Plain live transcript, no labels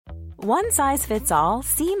One size fits all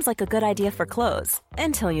seems like a good idea for clothes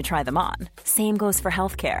until you try them on. Same goes for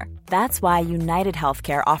healthcare. That's why United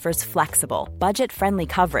Healthcare offers flexible, budget-friendly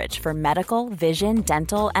coverage for medical, vision,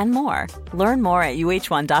 dental, and more. Learn more at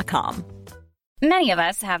uh1.com. Many of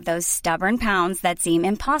us have those stubborn pounds that seem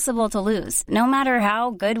impossible to lose, no matter how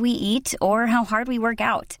good we eat or how hard we work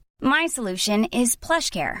out. My solution is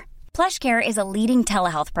PlushCare. PlushCare is a leading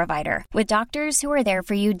telehealth provider with doctors who are there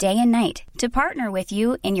for you day and night to partner with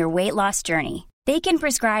you in your weight loss journey. They can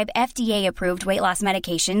prescribe FDA-approved weight loss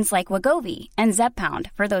medications like Wegovy and Zepbound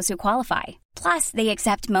for those who qualify. Plus, they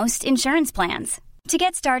accept most insurance plans. To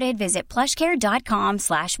get started, visit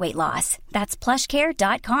plushcare.com/weightloss. That's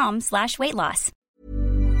plushcare.com/weightloss.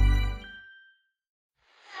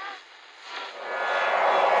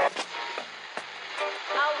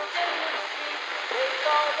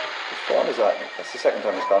 What is that? That's the second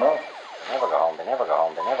time it's gone off. They never go home,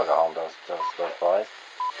 those boys.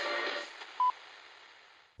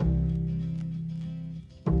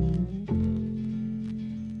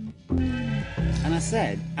 And I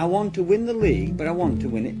said, I want to win the league, but I want to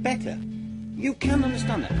win it better. You can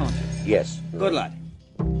understand that, can't you? Yes. Good lad.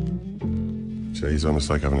 So he's almost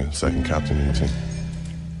like having a second captain in the team.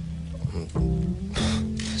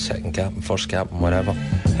 Second captain, first captain, whatever.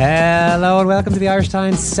 Hello and welcome to the Irish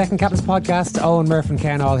Times Second Captain's Podcast. Owen, Murph and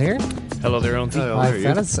Ken all here. Hello there, Auntie. Hi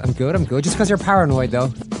fellas, I'm good. Just because you're paranoid though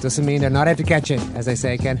doesn't mean they're not out to get you, as they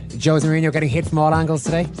say, Ken. Jose Mourinho getting hit from all angles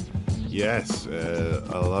today. Yes, a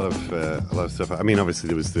lot of stuff. I mean, obviously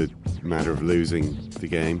there was the matter of losing the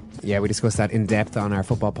game. Yeah, we discussed that in depth on our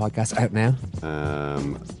football podcast out now.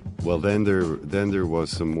 Well, then there was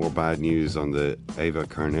some more bad news on the Eva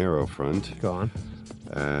Carneiro front. Go on.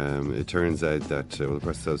 It turns out that the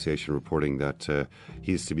Press Association reporting that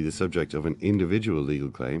he is to be the subject of an individual legal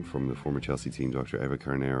claim from the former Chelsea team doctor Eva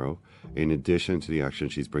Carneiro, in addition to the action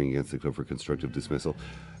she's bringing against the club for constructive dismissal.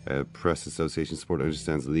 Press Association support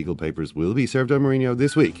understands legal papers will be served on Mourinho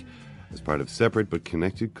this week as part of separate but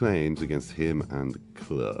connected claims against him and the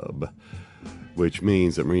club, which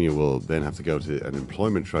means that Mourinho will then have to go to an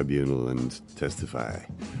employment tribunal and testify,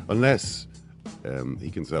 unless he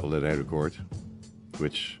can settle it out of court,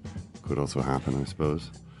 which could also happen, I suppose.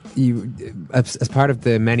 As part of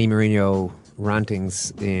the many Mourinho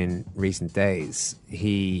rantings in recent days,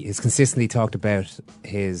 he has consistently talked about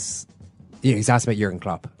he's asked about Jurgen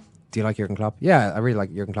Klopp. Do you like Jurgen Klopp? Yeah, I really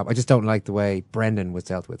like Jurgen Klopp. I just don't like the way Brendan was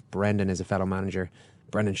dealt with. Brendan is a fellow manager.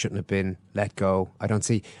 Brendan shouldn't have been let go. I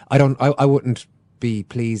wouldn't be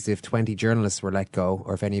pleased if 20 journalists were let go,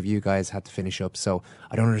 or if any of you guys had to finish up. So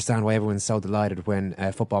I don't understand why everyone's so delighted when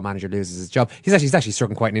a football manager loses his job. He's actually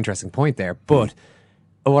struck quite an interesting point there. But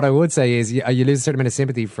what I would say is you lose a certain amount of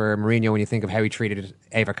sympathy for Mourinho when you think of how he treated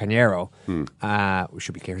Eva Carneiro. We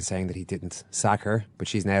should be clear in saying that he didn't sack her, but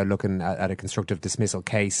she's now looking at a constructive dismissal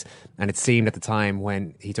case. And it seemed at the time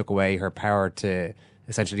when he took away her power to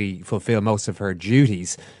essentially fulfill most of her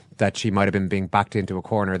duties that she might have been being backed into a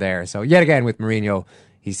corner there. So yet again with Mourinho,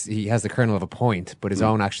 he has the kernel of a point, but his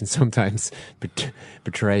own actions sometimes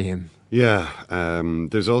betray him. Yeah,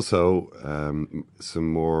 there's also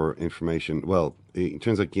some more information. Well, it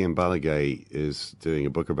turns out Guillaume Balaguer is doing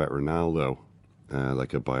a book about Ronaldo,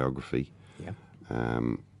 like a biography. Yeah.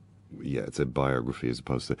 Yeah, it's a biography as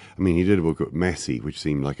opposed to... I mean, he did a book with Messi, which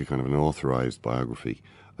seemed like a kind of an authorised biography.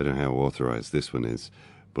 I don't know how authorised this one is,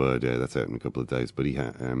 but that's out in a couple of days. But he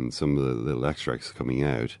had some of the little extracts coming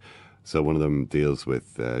out. So one of them deals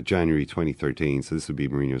with January 2013. So this would be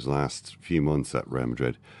Mourinho's last few months at Real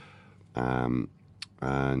Madrid.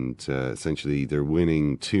 Essentially they're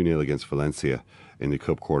winning 2-0 against Valencia in the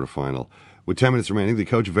Cup quarter-final. With 10 minutes remaining, the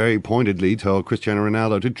coach very pointedly told Cristiano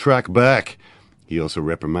Ronaldo to track back. He also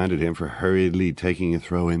reprimanded him for hurriedly taking a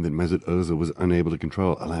throw-in that Mesut Ozil was unable to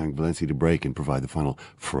control, allowing Valencia to break and provide the final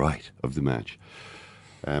fright of the match.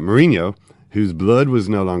 Mourinho, whose blood was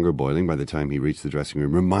no longer boiling by the time he reached the dressing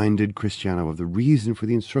room, reminded Cristiano of the reason for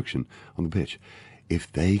the instruction on the pitch.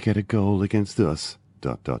 If they get a goal against us... ...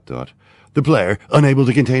 The player, unable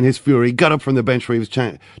to contain his fury, got up from the bench where he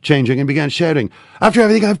was changing and began shouting, "After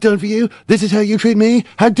everything I've done for you, this is how you treat me?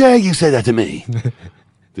 How dare you say that to me?"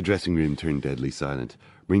 The dressing room turned deadly silent.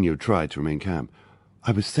 Mourinho tried to remain calm.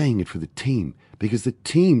 "I was saying it for the team, because the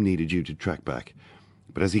team needed you to track back."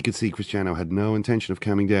 But as he could see, Cristiano had no intention of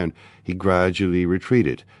calming down. He gradually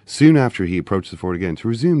retreated. Soon after, he approached the fort again to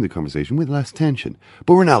resume the conversation with less tension.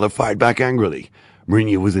 But Ronaldo fired back angrily.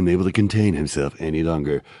 Mourinho was unable to contain himself any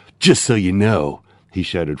longer. "Just so you know," he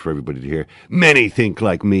shouted for everybody to hear, "many think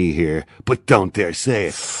like me here, but don't dare say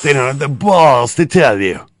it. They don't have the balls to tell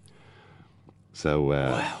you." So,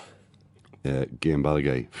 Guillaume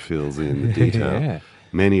Balaguer fills in the detail.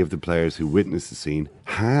 Many of the players who witnessed the scene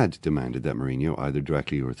had demanded that Mourinho, either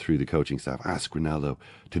directly or through the coaching staff, ask Ronaldo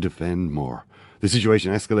to defend more. The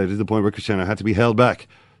situation escalated to the point where Cristiano had to be held back.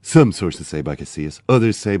 Some sources say by Casillas,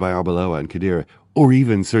 others say by Arbeloa and Khedira, or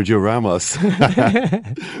even Sergio Ramos.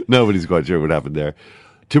 Nobody's quite sure what happened there.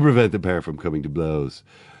 To prevent the pair from coming to blows.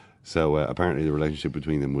 So apparently the relationship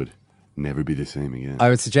between them would never be the same again. I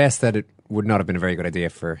would suggest that it would not have been a very good idea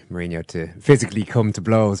for Mourinho to physically come to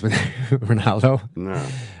blows with Ronaldo. No. I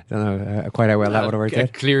don't know quite how well that would have worked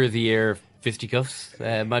out. Clear the air fisticuffs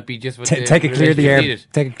might be just what take a clear the air needed.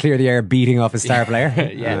 Take a clear the air beating off a star player.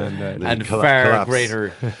 and far collapse.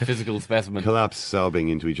 greater physical specimen. Collapse sobbing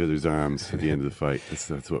into each other's arms at the end of the fight.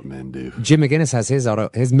 That's what men do. Jim McGuinness has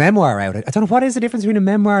his memoir out. I don't know what is the difference between a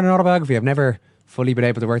memoir and an autobiography. I've never fully been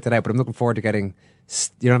able to work that out, but I'm looking forward to getting.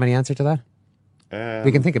 You don't have any answer to that?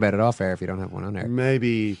 We can think about it off air if you don't have one on air.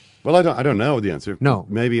 Maybe. Well, I don't know the answer. No.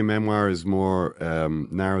 Maybe a memoir is more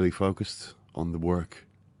narrowly focused on the work.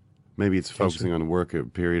 Maybe it's focusing on work a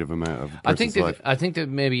period of a person's life. I think that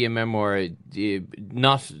maybe a memoir,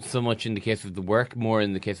 not so much in the case of the work, more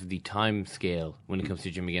in the case of the time scale when it comes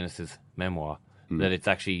to Jim McGuinness's memoir, that it's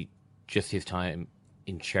actually just his time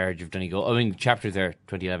in charge of Donegal. I mean, chapters are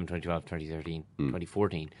 2011, 2012, 2013,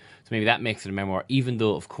 2014. So maybe that makes it a memoir, even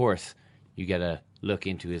though, of course, you get a look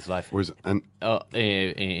into his life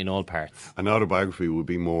in all parts. An autobiography would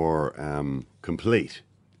be more complete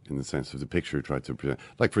in the sense of the picture tried to present.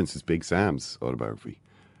 Like, for instance, Big Sam's autobiography.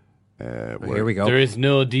 Here we go. There is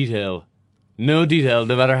no detail, no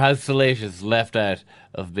matter how salacious, left out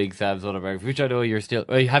of Big Sam's autobiography, which I know you're still...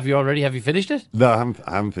 Have you finished it? No,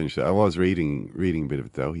 I haven't finished it. I was reading a bit of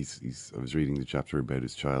it, though. I was reading the chapter about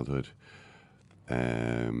his childhood.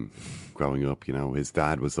 Growing up, his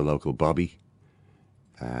dad was the local bobby.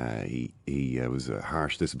 He was a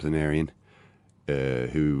harsh disciplinarian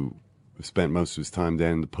who spent most of his time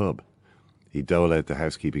down in the pub. He'd dole out the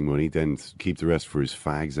housekeeping money, then keep the rest for his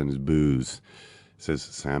fags and his booze, says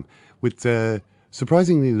Sam, with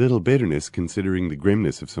surprisingly little bitterness considering the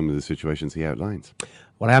grimness of some of the situations he outlines.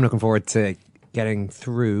 Well, I am looking forward to getting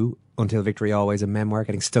through Until Victory Always, a memoir,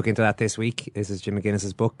 getting stuck into that this week. This is Jim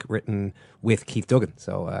McGuinness's book, written with Keith Duggan.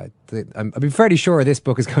 So I'm fairly sure this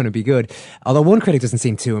book is going to be good. Although one critic doesn't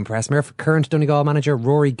seem too impressed. Current Donegal manager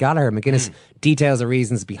Rory Gallagher. McGuinness details the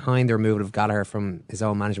reasons behind the removal of Gallagher from his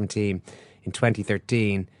own management team in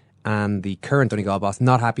 2013. And the current Donegal boss,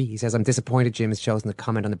 not happy. He says, I'm disappointed Jim has chosen to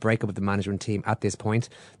comment on the breakup of the management team at this point.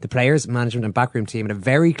 The players, management and backroom team had a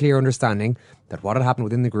very clear understanding that what had happened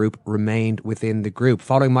within the group remained within the group.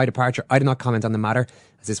 Following my departure, I did not comment on the matter,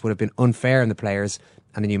 as this would have been unfair on the players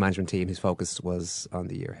and the new management team, whose focus was on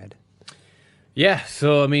the year ahead. Yeah,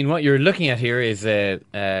 so I mean, what you're looking at here is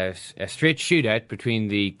a straight shootout between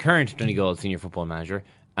the current Donegal senior football manager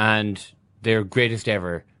and their greatest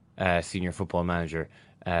ever senior football manager,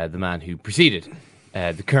 the man who preceded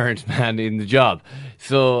the current man in the job.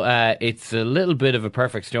 So it's a little bit of a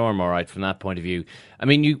perfect storm, all right, from that point of view. I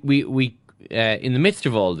mean, we in the midst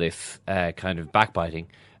of all this kind of backbiting,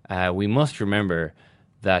 we must remember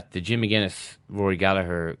that the Jim McGuinness Rory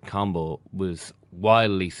Gallagher combo was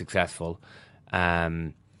wildly successful,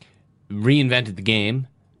 reinvented the game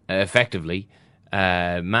effectively,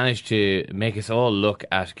 managed to make us all look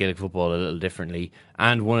at Gaelic football a little differently,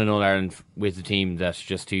 and won in All-Ireland with the team that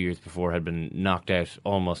just 2 years before had been knocked out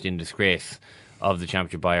almost in disgrace of the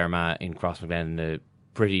championship by Armagh in Crossmaglen in a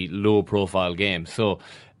pretty low-profile game. So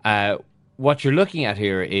what you're looking at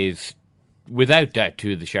here is, without doubt,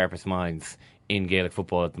 two of the sharpest minds in Gaelic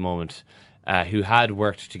football at the moment, who had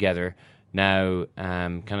worked together, now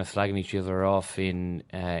kind of slagging each other off in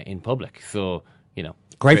public. So,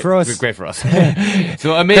 Great for us. Great for us.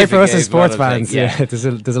 So amazing. Great for us as sports fans. Yeah. There's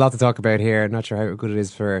a lot to talk about here. I'm not sure how good it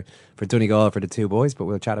is for Donegal, for the two boys, but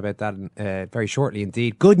we'll chat about that very shortly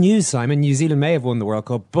indeed. Good news, Simon. New Zealand may have won the World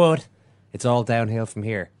Cup, but it's all downhill from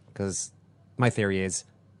here, because my theory is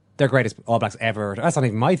they're greatest All Blacks ever. That's not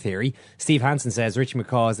even my theory. Steve Hansen says Richie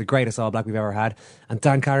McCaw is the greatest All Black we've ever had, and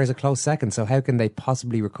Dan Carter is a close second. So how can they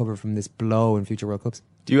possibly recover from this blow in future World Cups?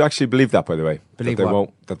 Do you actually believe that, by the way? Believe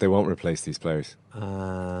that they won't replace these players?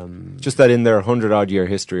 Just that in their 100-odd year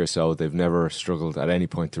history or so, they've never struggled at any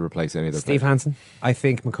point to replace any of their Steve players. Hansen, I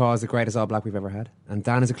think McCaw is the greatest All Black we've ever had, and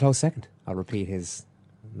Dan is a close second. I'll repeat his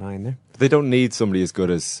line there. They don't need somebody as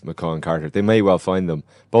good as McCaw and Carter. They may well find them.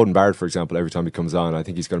 Bowden Barrett, for example, every time he comes on, I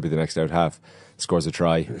think he's going to be the next out half. Scores a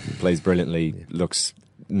try, plays brilliantly, looks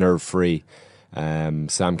nerve-free.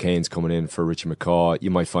 Sam Kane's coming in for Richie McCaw. You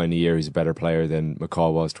might find a year he's a better player than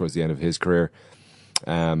McCaw was towards the end of his career.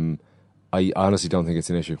 I honestly don't think it's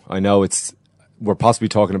an issue. I know it's we're possibly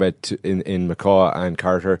talking about in McCaw and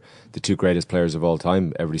Carter, the two greatest players of all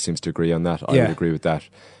time. Everybody seems to agree on that. I would agree with that.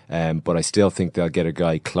 But I still think they'll get a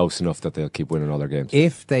guy close enough that they'll keep winning all their games.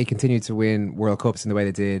 If they continue to win World Cups in the way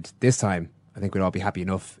they did this time, I think we'd all be happy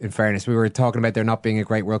enough. In fairness, we were talking about there not being a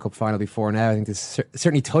great World Cup final before now. I think this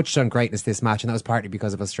certainly touched on greatness this match, and that was partly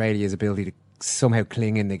because of Australia's ability to somehow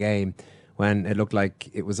cling in the game when it looked like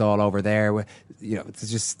it was all over there. You know,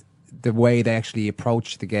 it's just the way they actually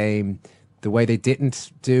approached the game, the way they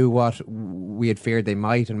didn't do what we had feared they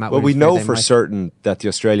might. And Matt, well, we know for certain that the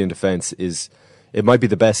Australian defence it might be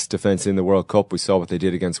the best defence in the World Cup. We saw what they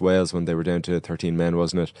did against Wales when they were down to 13 men,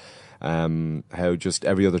 wasn't it? How just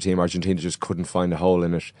every other team, Argentina, just couldn't find a hole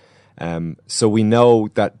in it. So we know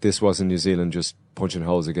that this wasn't New Zealand just punching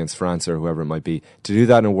holes against France or whoever it might be. To do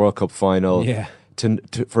that in a World Cup final,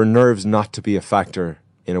 for nerves not to be a factor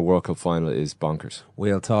in a World Cup final is bonkers.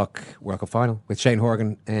 We'll talk World Cup final with Shane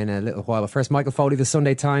Horgan in a little while. But first, Michael Foley, the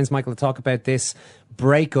Sunday Times. Michael, to talk about this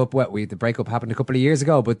breakup. The breakup happened a couple of years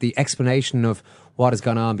ago, but the explanation of what has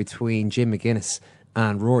gone on between Jim McGuinness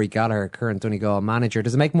and Rory Gallagher, current Donegal manager.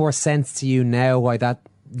 Does it make more sense to you now why that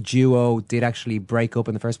duo did actually break up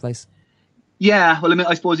in the first place? Yeah, well, I mean,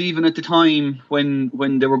 I suppose even at the time when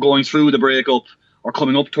they were going through the breakup or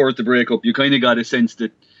coming up towards the breakup, you kind of got a sense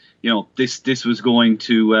that, you know, this was going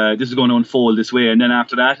to unfold this way. And then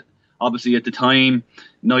after that, obviously at the time,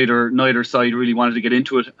 neither side really wanted to get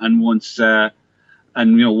into it. And once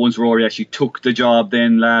Rory actually took the job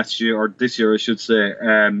then last year, or this year I should say,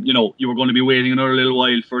 you were going to be waiting another little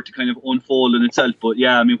while for it to kind of unfold in itself. But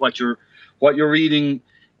yeah, I mean, what you're reading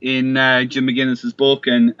in Jim McGuinness's book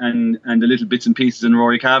and the little bits and pieces in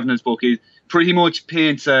Rory Kavanagh's book, it pretty much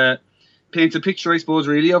paints a picture, I suppose,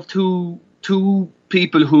 really, of two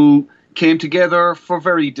people who came together for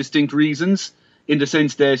very distinct reasons, in the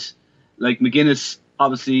sense that, like, McGuinness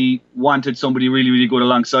obviously wanted somebody really, really good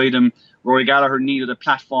alongside him. Rory Gallagher needed a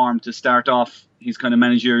platform to start off his kind of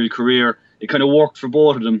managerial career. It kind of worked for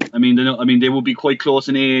both of them. I mean, they would be quite close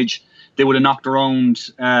in age. They would have knocked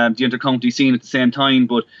around the inter-county scene at the same time,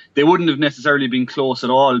 but they wouldn't have necessarily been close at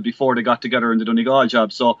all before they got together in the Donegal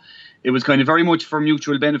job. So it was kind of very much for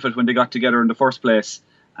mutual benefit when they got together in the first place.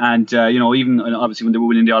 And, even obviously when they were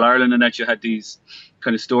winning the All-Ireland and that, you had these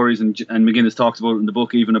kind of stories, and McGuinness talks about it in the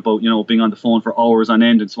book, even about, being on the phone for hours on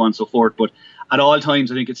end and so on and so forth. But at all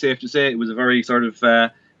times, I think it's safe to say it was a very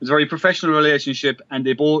very professional relationship, and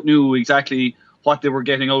they both knew exactly what they were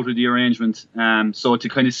getting out of the arrangement. So to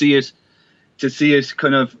kind of see it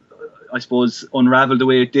kind of, I suppose, unravel the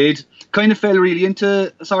way it did, kind of fell really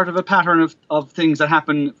into sort of a pattern of things that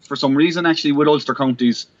happen for some reason, actually, with Ulster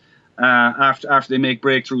counties after they make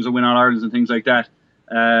breakthroughs or win All Irelands and things like that.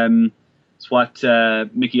 It's what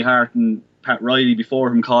Mickey Hart and Pat Riley before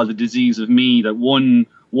him called the disease of me, that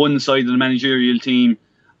one side of the managerial team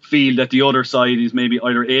feel that the other side is maybe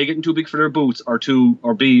either A, getting too big for their boots, or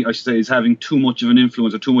B, I should say, is having too much of an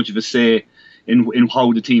influence or too much of a say in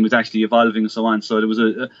how the team is actually evolving and so on. So there was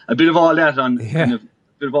a bit of all that kind of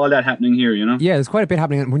bit of all that happening here, Yeah, there's quite a bit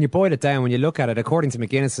happening. And when you boil it down, when you look at it, according to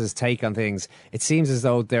McGuinness's take on things, it seems as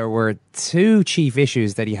though there were two chief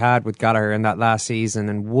issues that he had with Gallagher in that last season,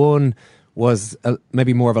 and one was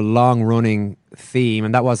maybe more of a long-running theme,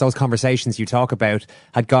 and that was those conversations you talk about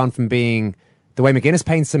had gone from being the way McGuinness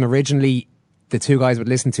paints them originally. The two guys would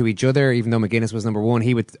listen to each other, even though McGuinness was number one.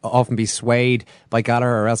 He would often be swayed by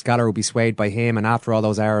Gallagher, or else Gallagher would be swayed by him. And after all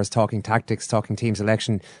those hours talking tactics, talking team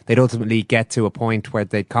selection, they'd ultimately get to a point where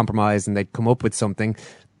they'd compromise and they'd come up with something.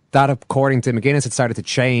 That, according to McGuinness, had started to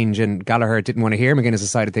change, and Gallagher didn't want to hear McGuinness'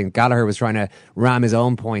 side of things. Gallagher was trying to ram his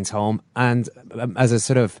own points home. And as a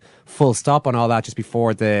sort of full stop on all that, just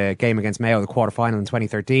before the game against Mayo, the quarter-final in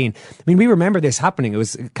 2013, I mean, we remember this happening. It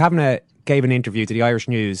was Kavanagh gave an interview to the Irish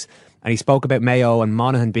News, and he spoke about Mayo and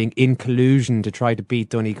Monaghan being in collusion to try to beat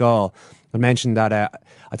Donegal. I mentioned that,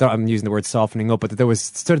 I thought I'm using the word softening up, but that there was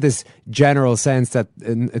sort of this general sense that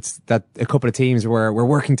that a couple of teams were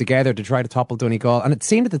working together to try to topple Donegal. And it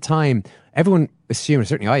seemed at the time, everyone assumed,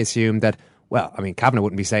 certainly I assumed, that, well, I mean, Kavanagh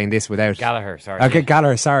wouldn't be saying this without... Gallagher, sorry. Okay,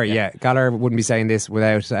 Gallagher, sorry, yeah. Gallagher wouldn't be saying this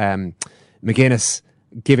without McGuinness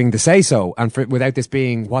giving the say-so, and without this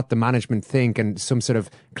being what the management think and some sort of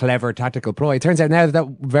clever tactical ploy. It turns out now that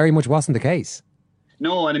very much wasn't the case.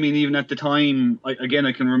 No, and I mean, even at the time, I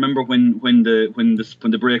can remember when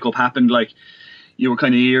the breakup happened, like, you were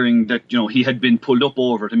kind of hearing that, he had been pulled up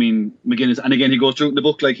over it. I mean, McGuinness, and again, he goes through it in the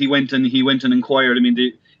book, like, he went and inquired. I mean,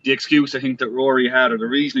 the excuse I think that Rory had, or the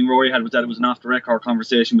reasoning Rory had, was that it was an off-the-record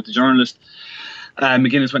conversation with the journalist.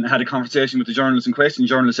 McGuinness went and had a conversation with the journalist in question. The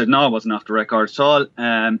journalist said no, it wasn't off the record at all,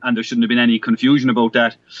 and there shouldn't have been any confusion about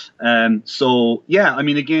that. So yeah, I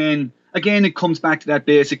mean, again, again, it comes back to that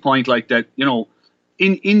basic point, like that, you know,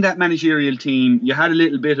 in that managerial team, you had a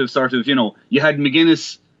little bit of sort of, you know, you had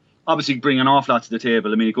McGuinness obviously bringing an awful lot to the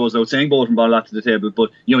table. I mean, it goes without saying, both brought a lot to the table, but,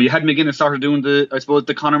 you know, you had McGuinness started doing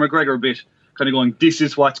the Conor McGregor bit, kind of going, this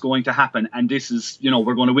is what's going to happen, and this is, you know,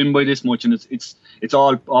 we're going to win by this much, and it's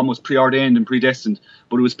all almost preordained and predestined.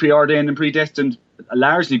 But it was preordained and predestined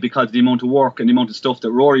largely because of the amount of work and the amount of stuff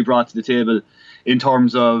that Rory brought to the table in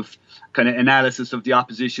terms of kind of analysis of the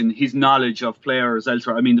opposition, his knowledge of players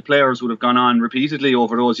elsewhere. I mean, the players would have gone on repeatedly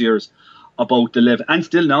over those years about the level, and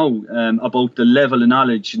still now, about the level of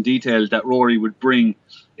knowledge and detail that Rory would bring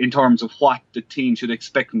in terms of what the team should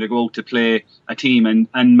expect when they go out to play a team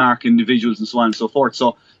and mark individuals and so on and so forth.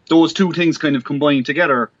 So those two things kind of combined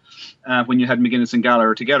together when you had McGuinness and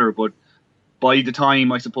Gallagher together. But by the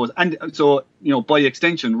time, I suppose, and so, you know, by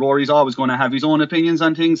extension, Rory's always going to have his own opinions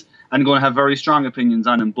on things and going to have very strong opinions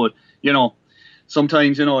on them. But, you know,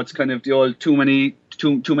 sometimes, you know, it's kind of the old too many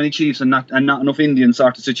chiefs and not enough Indian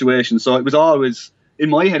sort of situation. So it was always, in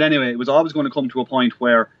my head anyway, it was always going to come to a point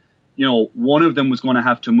where, you know, one of them was going to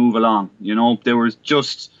have to move along. You know, they were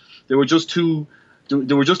just too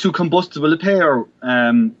combustible a pair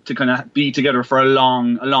to kind of be together for a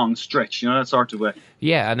long stretch. You know, that sort of way.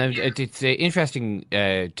 Yeah, and it's interesting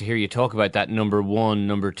to hear you talk about that number one,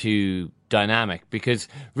 number two dynamic, because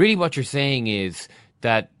really what you're saying is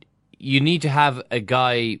that you need to have a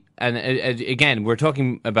guy, and again, we're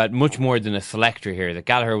talking about much more than a selector here. That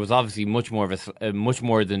Gallagher was obviously much more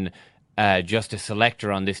than just a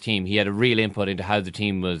selector on this team. He had a real input into how the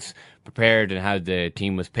team was prepared and how the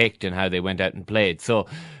team was picked and how they went out and played. So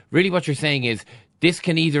really what you're saying is this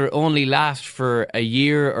can either only last for a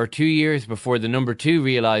year or 2 years before the number two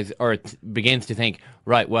begins to think,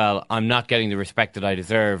 right, well, I'm not getting the respect that I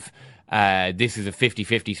deserve. This is a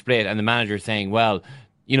 50-50 split. And the manager is saying, well,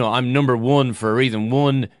 you know, I'm number one for a reason.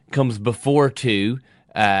 One comes before two.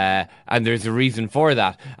 And there's a reason for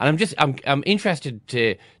that. And I'm interested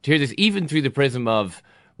to hear this even through the prism of,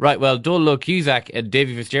 right, well, Dolo Cusack and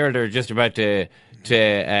Davy Fitzgerald are just about to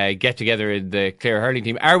get together in the Clare hurling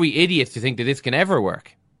team. Are we idiots to think that this can ever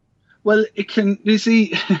work? Well, it can. You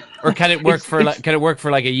see, or can it work for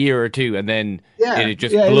like a year or two, and then it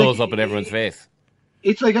just blows up in everyone's face?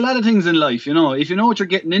 It's like a lot of things in life, you know. If you know what you're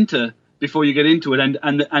getting into before you get into it,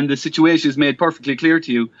 and the situation is made perfectly clear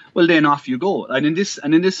to you, well, then off you go. And in this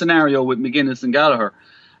scenario with McGuinness and Gallagher,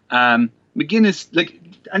 McGuinness, like,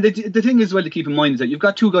 and the thing is, well, to keep in mind is that you've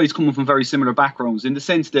got two guys coming from very similar backgrounds in the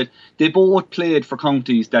sense that they both played for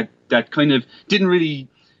counties that kind of didn't really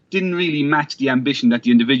match the ambition that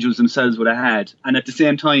the individuals themselves would have had, and at the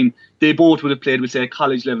same time they both would have played with, say,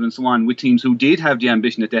 college level and so on, with teams who did have the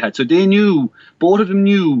ambition that they had. So both of them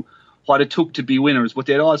knew what it took to be winners, but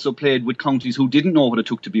they'd also played with counties who didn't know what it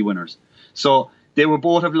took to be winners. So they were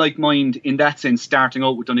both of like mind in that sense, starting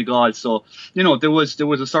out with Donegal. So, you know, there was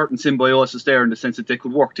a certain symbiosis there in the sense that they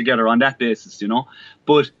could work together on that basis, you know.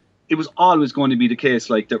 But it was always going to be the case,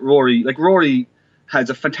 like, that Rory has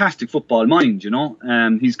a fantastic football mind, you know.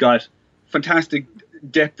 He's got fantastic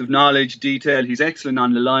depth of knowledge, detail. He's excellent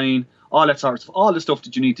on the line, all that sort of stuff, all the stuff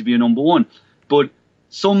that you need to be a number one. But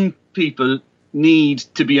some people need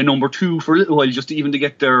to be a number two for a little while, just even to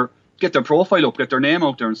get their profile up, get their name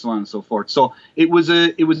out there, and so on and so forth. So it was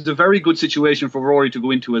a very good situation for Rory to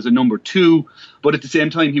go into as a number two, but at the same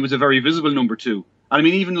time he was a very visible number two. And I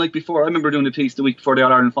mean, even like before, I remember doing a piece the week before the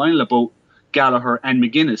All-Ireland final about Gallagher and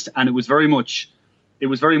McGuinness, and it was very much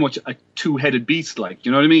a two-headed beast, like,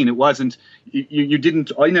 you know what I mean? It wasn't,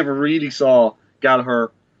 I never really saw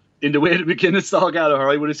Gallagher in the way that McGuinness saw Gallagher.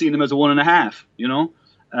 I would have seen him as a 1.5, you know?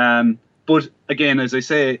 But again, as I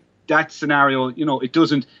say, that scenario, you know,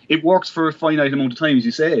 it works for a finite amount of time, as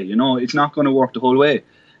you say, you know, it's not going to work the whole way.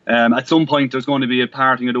 At some point, there's going to be a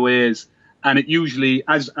parting of the ways, and it usually,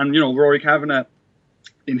 you know, Rory Kavanagh,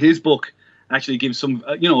 in his book, actually gives some,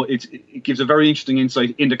 you know, it gives a very interesting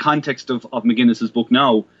insight in the context of McGuinness's book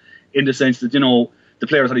now, in the sense that, you know, the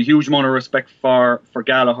players had a huge amount of respect for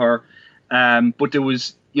Gallagher, but there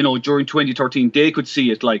was, you know, during 2013, they could see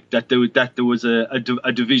it like that there was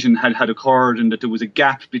a division had occurred, and that there was a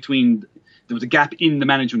gap in the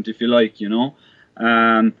management, if you like, you know,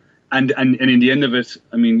 and in the end of it,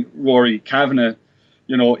 I mean, Rory Kavanagh,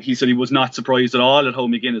 you know, he said he was not surprised at all at how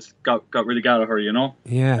McGuinness got rid of Gallagher, you know.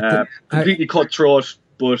 Yeah. Completely cutthroat,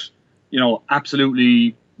 but, you know,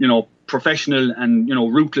 absolutely, you know, professional and, you know,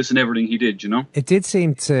 ruthless in everything he did, you know. It did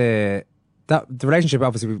seem that the relationship,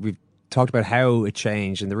 obviously, we've talked about how it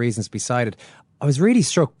changed and the reasons beside it. I was really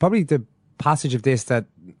struck, probably the passage of this that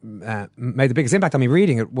made the biggest impact on me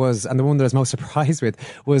reading it was, and the one that I was most surprised with,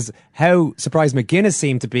 was how surprised McGuinness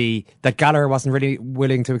seemed to be that Gallagher wasn't really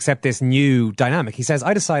willing to accept this new dynamic. He says,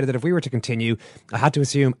 I decided that if we were to continue, I had to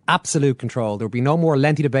assume absolute control. There would be no more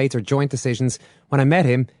lengthy debates or joint decisions. When I met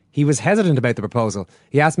him, he was hesitant about the proposal.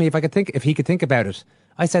 He asked me if he could think about it.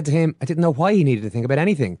 I said to him, I didn't know why he needed to think about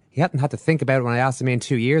anything. He hadn't had to think about it when I asked him in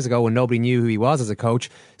 2 years ago when nobody knew who he was as a coach.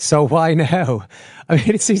 So why now? I mean,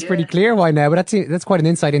 it seems pretty clear why now, but that's quite an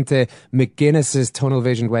insight into McGuinness's tunnel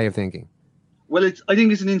visioned way of thinking. Well, I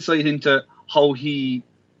think it's an insight into how he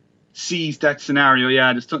sees that scenario.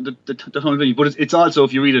 Yeah, the tunnel vision. But it's also,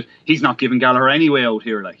 if you read it, he's not giving Gallagher any way out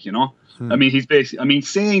here. Like, you know, I mean,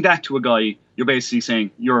 saying that to a guy, you're basically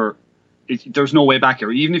saying there's no way back here.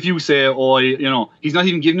 Even if you say, he's not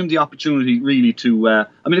even giving him the opportunity really to.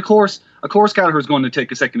 Of course, Gallagher's going to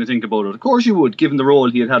take a second to think about it. Of course, you would, given the role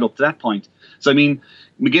he had up to that point. So, I mean,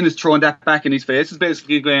 McGuinness throwing that back in his face is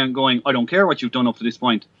basically going, I don't care what you've done up to this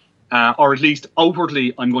point, or at least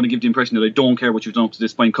outwardly, I'm going to give the impression that I don't care what you've done up to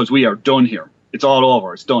this point because we are done here. It's all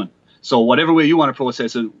over. It's done. So, whatever way you want to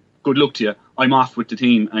process it, good luck to you. I'm off with the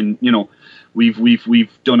team, and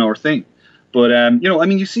we've done our thing. But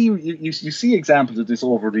you see examples of this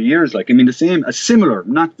over the years. Like, I mean, a similar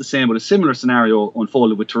scenario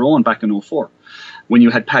unfolded with Tyrone back in 2004, when you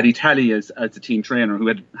had Paddy Talley as the team trainer, who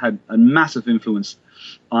had a massive influence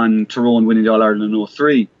on Tyrone winning the All Ireland in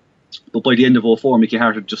 2003. But by the end of 2004, Mickey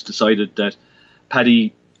Hart had just decided that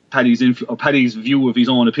Paddy's view of his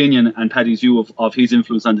own opinion and Paddy's view of his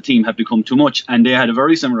influence on the team had become too much, and they had a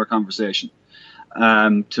very similar conversation to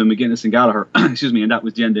McGuinness and Gallagher. Excuse me, and that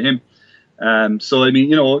was the end of him. So I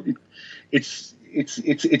mean, it's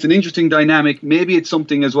an interesting dynamic. Maybe it's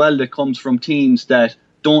something as well that comes from teams that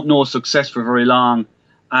don't know success for very long,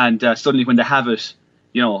 and suddenly when they have it,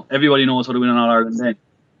 everybody knows how to win an All Ireland then.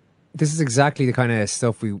 This is exactly the kind of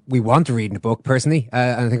stuff we want to read in a book, personally.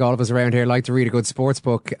 And I think all of us around here like to read a good sports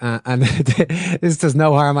book. And this does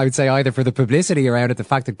no harm, I would say, either for the publicity around it. The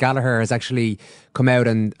fact that Gallagher has actually come out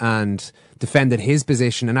and defended his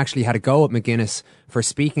position and actually had a go at McGuinness for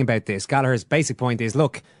speaking about this. Gallagher's basic point is,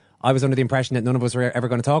 look, I was under the impression that none of us were ever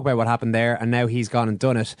going to talk about what happened there, and now he's gone and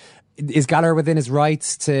done it. Is Gallagher within his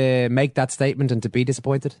rights to make that statement and to be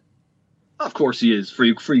disappointed? Of course he is.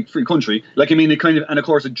 Free country. Like, I mean, and of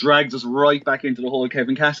course it drags us right back into the whole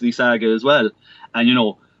Kevin Cassidy saga as well.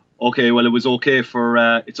 And okay, well, it's okay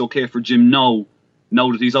for Jim now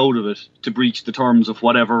that he's out of it, to breach the terms of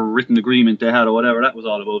whatever written agreement they had or whatever that was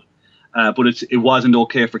all about. But it wasn't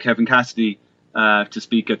okay for Kevin Cassidy to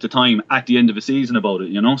speak at the time at the end of a season about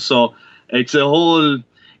it. So it's a whole.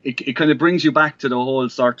 It kind of brings you back to the whole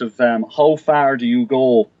sort of how far do you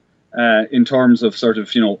go in terms of sort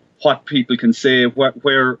of what people can say,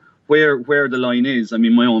 where the line is. I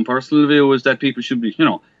mean, my own personal view is that people should be,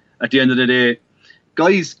 at the end of the day,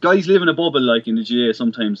 guys live in a bubble like in the GA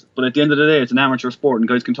sometimes, but at the end of the day, it's an amateur sport and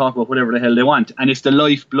guys can talk about whatever the hell they want, and it's the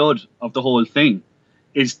lifeblood of the whole thing.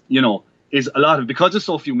 Is a lot of, because there's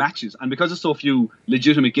so few matches and because there's so few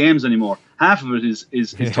legitimate games anymore, half of it is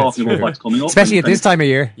talking about what's coming up. Especially at this time of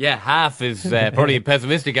year. Yeah, half is probably a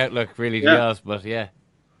pessimistic outlook, really, to be honest, but yeah.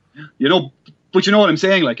 But you know what I'm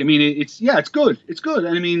saying? Like, I mean, it's good. It's good.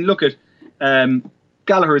 And I mean, look at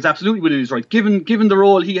Gallagher is absolutely within his right. Given the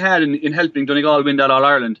role he had in helping Donegal win that All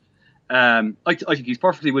Ireland, I think he's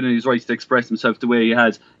perfectly within his rights to express himself the way he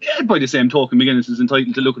has. Yeah, by the same token, McGuinness is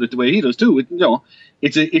entitled to look at it the way he does too. It's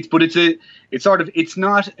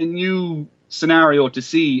not a new scenario to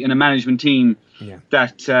see in a management team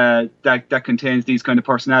that contains these kind of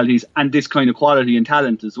personalities and this kind of quality and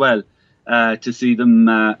talent as well. To see them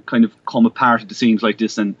kind of come apart at the seams like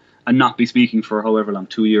this and not be speaking for however long,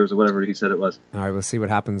 2 years or whatever he said it was. All right, we'll see what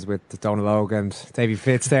happens with Donald Logue and Davy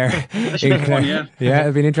Fitz there. That should be fun, yeah. Yeah,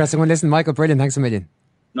 it'll be an interesting one. Listen, Michael, brilliant. Thanks a million.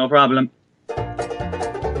 No problem.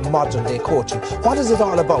 Modern day coaching. What is it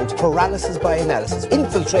all about? Paralysis by analysis,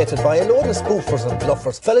 infiltrated by a load of spoofers and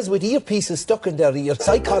bluffers, fellas with earpieces stuck in their ear,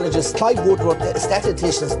 psychologists, Clive Woodward,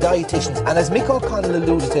 statisticians, dietitians, and as Mick O'Connell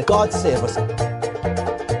alluded to, God save us.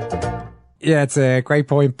 Yeah, it's a great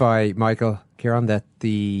point by Michael Kieran that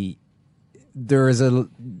there is a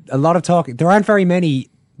lot of talk. There aren't very many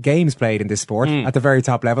games played in this sport at the very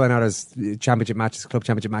top level. I know there's club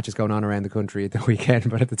championship matches going on around the country at the weekend,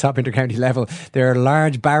 but at the top intercounty level, there are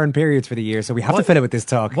large barren periods for the year, so we have to fill it with this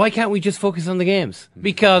talk. Why can't we just focus on the games?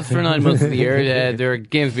 Because for 9 months of the year, there are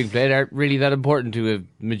games being played aren't really that important to a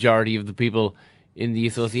majority of the people in the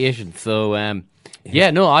association. So, I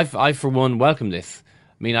for one welcome this.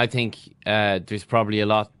 I mean, I think there's probably a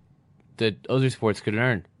lot that other sports could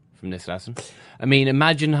learn from this lesson. I mean,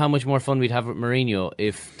 imagine how much more fun we'd have with Mourinho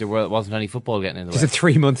if there wasn't any football getting in the way. Just a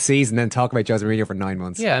 3-month season, then talk about Jose Mourinho for 9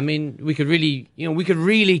 months. Yeah, I mean, we could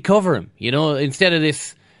really cover him, instead of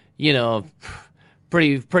this,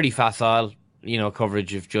 pretty facile,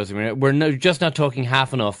 coverage of Jose Mourinho. We're just not talking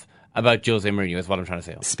half enough about Jose Mourinho, is what I'm trying to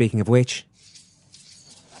say. Speaking of which,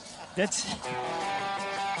 they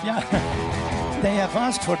have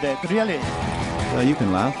asked for that, really. Well, you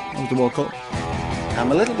can laugh. It was the World Cup.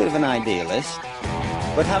 I'm a little bit of an idealist,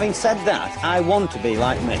 but having said that, I want to be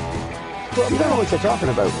like me. Well, you don't know what you're talking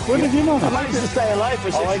about. What did you know? I'd like to stay alive for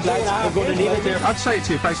 6 years. We're going to need it there. I'd say it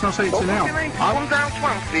to your face, and I'll say it to you now. Come down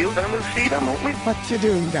Swansfield and we'll see them, won't we? What you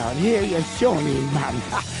doing down here, you shawny man?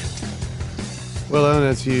 Well, Alan,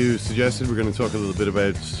 as you suggested, we're going to talk a little bit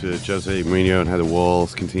about Jose Mourinho and how the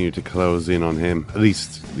walls continue to close in on him, at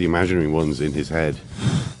least the imaginary ones in his head,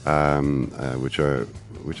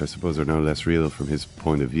 which I suppose are no less real from his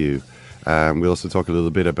point of view. We'll also talk a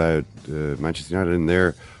little bit about Manchester United and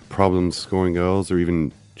their problems scoring goals or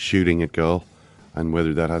even shooting at goal, and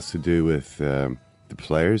whether that has to do with the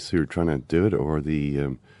players who are trying to do it or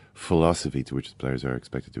the philosophy to which the players are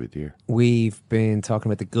expected to adhere. We've been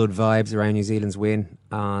talking about the good vibes around New Zealand's win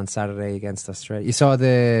on Saturday against Australia. You saw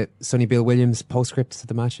the Sonny Bill Williams postscript to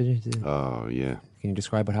the match, did you? Oh, yeah. Can you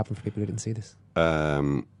describe what happened for people who didn't see this?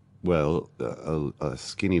 Well, a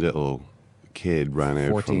skinny little kid ran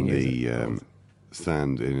out from the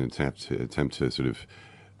stand in an attempt to sort of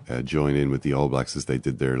join in with the All Blacks as they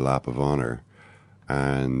did their lap of honour.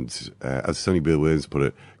 And as Sonny Bill Williams put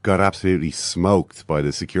it, got absolutely smoked by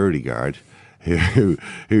the security guard who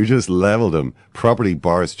just levelled him, properly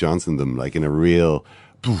Boris Johnson them, like in a real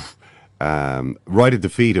poof, right at the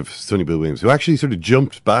feet of Sonny Bill Williams, who actually sort of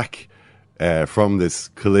jumped back from this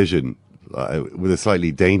collision with a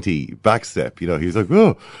slightly dainty backstep. He was like,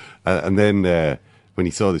 oh, and then when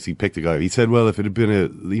he saw this, he picked a guy. He said, well, if it had been a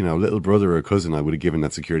little brother or a cousin, I would have given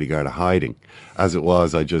that security guard a hiding. As it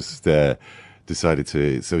was, I just decided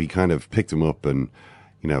to. So he kind of picked him up and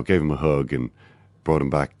gave him a hug and brought him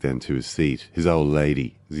back then to his seat. His old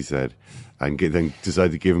lady, as he said, and then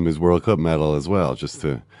decided to give him his World Cup medal as well, just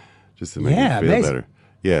to make him feel amazing. better.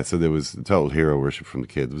 Yeah, so there was total hero worship from the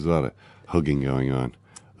kid. There was a lot of hugging going on.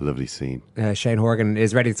 A lovely scene. Shane Horgan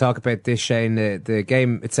is ready to talk about this, Shane. The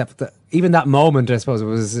game itself, even that moment, I suppose, it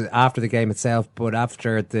was after the game itself, but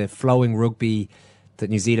after the flowing rugby that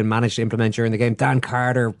New Zealand managed to implement during the game, Dan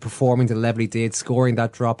Carter performing to the level he did, scoring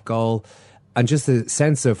that drop goal, and just a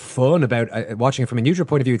sense of fun about watching it from a neutral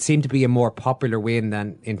point of view. It seemed to be a more popular win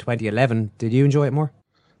than in 2011. Did you enjoy it more?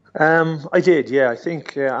 I did, yeah. I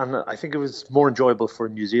think it was more enjoyable for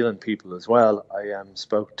New Zealand people as well. I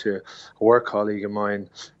spoke to a work colleague of mine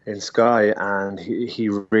in Sky, and he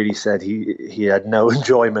really said he had no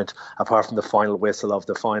enjoyment apart from the final whistle of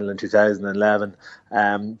the final in 2011.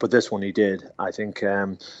 But this one he did. I think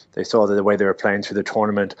they saw that the way they were playing through the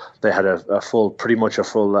tournament, they had pretty much a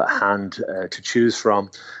full hand to choose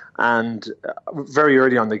from. And very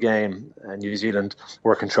early on the game, New Zealand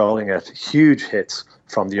were controlling it. Huge hits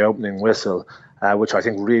from the opening whistle, which I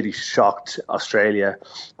think really shocked Australia.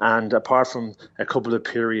 And apart from a couple of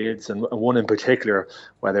periods, and one in particular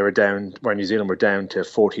where New Zealand were down to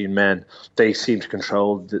 14 men, they seemed to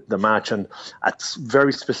control the match. And at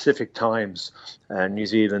very specific times, New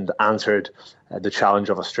Zealand answered the challenge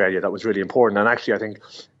of Australia. That was really important. And actually, I think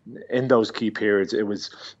in those key periods, it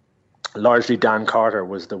was largely Dan Carter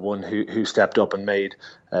was the one who stepped up and made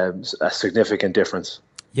a significant difference.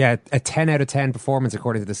 Yeah, a 10 out of 10 performance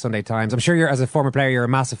according to the Sunday Times. I'm sure as a former player, you're a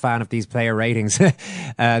massive fan of these player ratings. They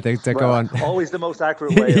go on. Always the most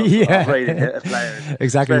accurate way of rating players.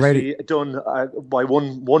 Exactly. Especially done by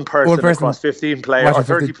one person across 15 players or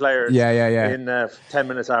 30 players in 10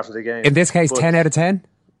 minutes after the game. In this case, 10 out of 10?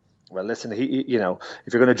 Well, listen, if you're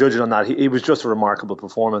going to judge it on that, he was just a remarkable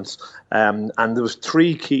performance. And there was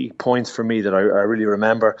 3 key points for me that I really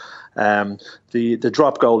remember. The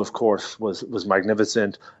drop goal, of course, was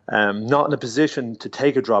magnificent. Not in a position to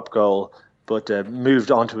take a drop goal, but moved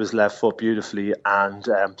onto his left foot beautifully, and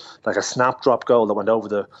like a snap drop goal that went over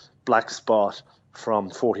the black spot from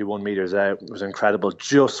 41 metres out. It was incredible,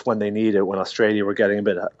 just when they needed it, when Australia were getting a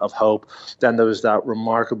bit of hope. Then there was that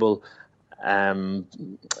remarkable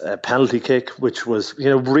penalty kick, which was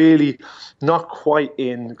really not quite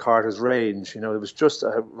in Carter's range. It was just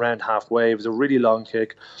around halfway. It was a really long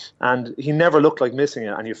kick, and he never looked like missing it,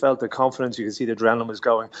 and you felt the confidence. You could see the adrenaline was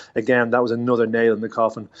going. Again, that was another nail in the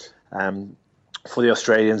coffin for the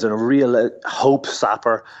Australians and a real hope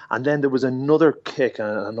sapper. And then there was another kick, and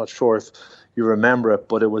I'm not sure if you remember it,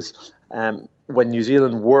 but it was when New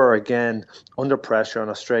Zealand were again under pressure and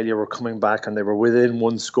Australia were coming back, and they were within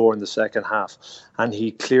one score in the second half, and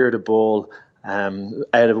he cleared a ball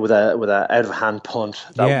with a out of hand punt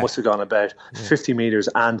that must have gone about 50 meters,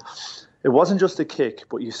 and it wasn't just a kick,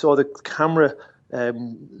 but you saw the camera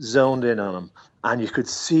zoned in on him, and you could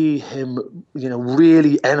see him,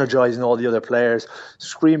 really energizing all the other players,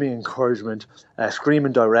 screaming encouragement,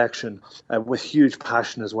 screaming direction, with huge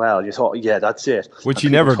passion as well. You thought, yeah, that's it. Which he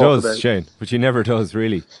never does, Shane. Which he never does,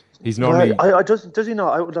 really. He's normally. Does he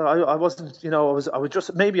not? I wasn't. I was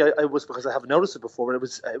just. Maybe I was because I haven't noticed it before.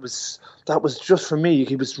 But that was just for me.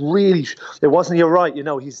 He was really. It wasn't. You're right.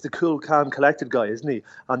 He's the cool, calm, collected guy, isn't he?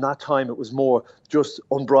 And that time it was more just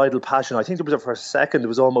unbridled passion. I think there was for a second there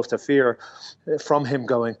was almost a fear from him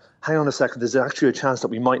going, "Hang on a second. There's actually a chance that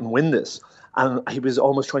we mightn't win this." And he was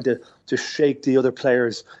almost trying to shake the other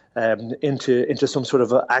players into some sort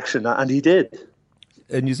of action, and he did.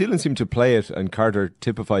 New Zealand seemed to play it, and Carter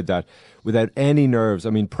typified that, without any nerves. I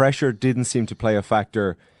mean, pressure didn't seem to play a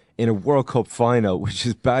factor in a World Cup final, which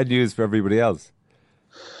is bad news for everybody else.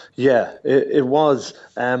 Yeah, it was.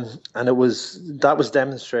 And that was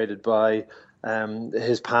demonstrated by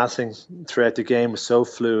his passing throughout the game was so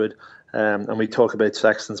fluid. And we talk about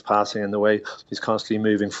Sexton's passing and the way he's constantly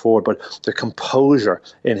moving forward, but the composure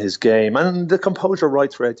in his game and the composure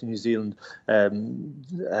right throughout the New Zealand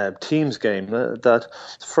team's game. That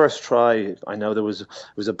first try, I know there was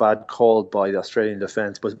a bad call by the Australian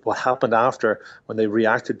defence, but what happened after when they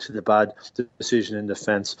reacted to the bad decision in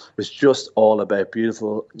defence was just all about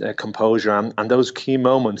beautiful composure and those key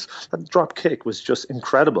moments. That drop kick was just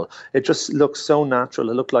incredible. It just looked so natural.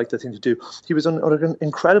 It looked like the thing to do. He was under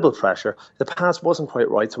incredible pressure. The pass wasn't quite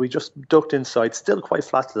right, so he just ducked inside, still quite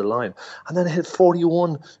flat to the line, and then hit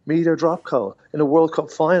 41-metre drop goal in a World Cup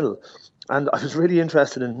final. And I was really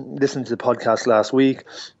interested in listening to the podcast last week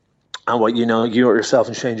and what you yourself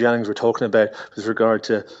and Shane Jennings were talking about with regard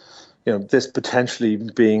to this potentially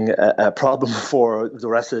being a problem for the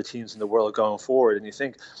rest of the teams in the world going forward. And you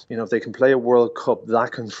think, if they can play a World Cup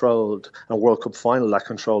that controlled, and a World Cup final that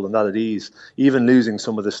controlled and that at ease, even losing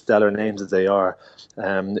some of the stellar names that they are,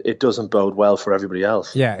 it doesn't bode well for everybody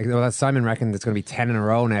else. Yeah, well, Simon reckoned it's going to be 10 in a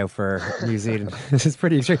row now for New Zealand. This is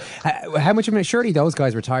pretty extreme. How much of it? Surely those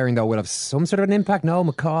guys retiring, though, will have some sort of an impact. No,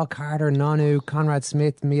 McCaw, Carter, Nonu, Conrad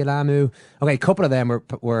Smith, Mialamu. Okay, a couple of them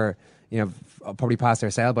were probably past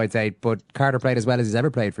their sell-by date, but Carter played as well as he's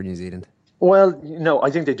ever played for New Zealand. Well, I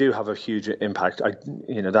think they do have a huge impact.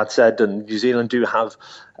 That said, and New Zealand do have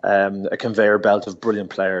a conveyor belt of brilliant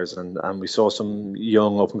players, and we saw some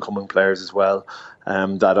young up-and-coming players as well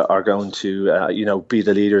that are going to, be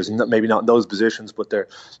the leaders, and maybe not in those positions, but they're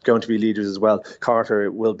going to be leaders as well.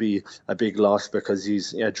 Carter will be a big loss because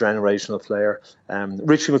he's a generational player.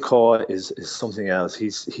 Richie McCaw is something else.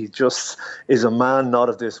 He just is a man not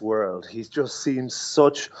of this world. He just seems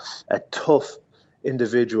such a tough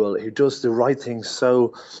individual who does the right thing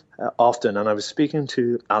so often. And I was speaking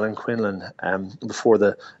to Alan Quinlan before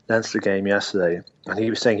the Leinster game yesterday, and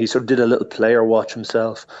he was saying he sort of did a little player watch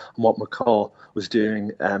himself on what McCaw was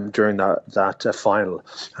doing during that final.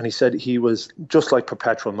 And he said he was just like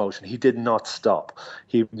perpetual motion. He did not stop.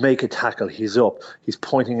 He'd make a tackle, he's up, he's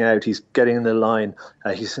pointing out, he's getting in the line,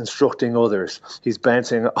 he's instructing others, he's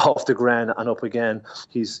bouncing off the ground and up again,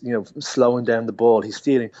 he's slowing down the ball, he's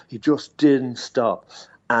stealing. He just didn't stop.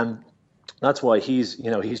 And that's why he's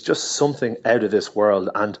just something out of this world,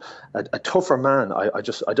 and a tougher man. I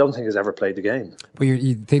don't think has ever played the game. But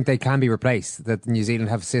you think they can be replaced? That New Zealand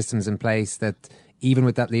have systems in place that even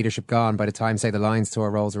with that leadership gone, by the time say the Lions tour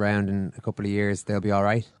rolls around in a couple of years, they'll be all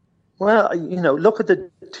right? Well, look at the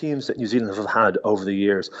teams that New Zealand have had over the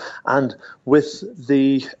years, and with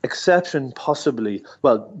the exception possibly,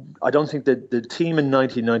 well, I don't think that the team in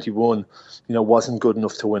 1991, wasn't good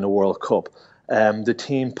enough to win a World Cup. The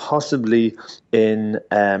team possibly in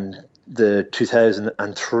the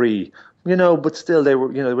 2003, but still they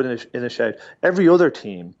were, in a shout. Every other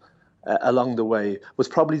team along the way was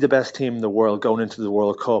probably the best team in the world going into the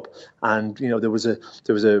World Cup, and there was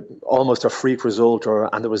a almost a freak result,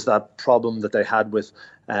 and there was that problem that they had with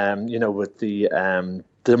with the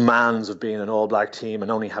demands of being an all-black team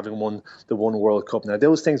and only having won the one World Cup. Now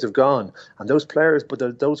those things have gone, and those players,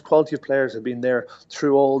 but those quality of players have been there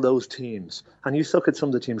through all those teams. And you look at some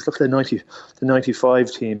of the teams. Look at the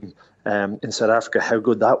 95 team in South Africa, how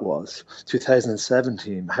good that was. 2007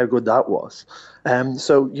 team, how good that was.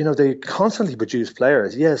 So they constantly produce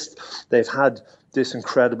players. Yes, they've had this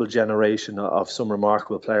incredible generation of some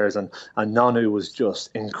remarkable players, and Nanu was just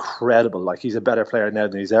incredible. Like, he's a better player now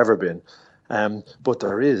than he's ever been. But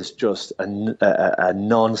there is just a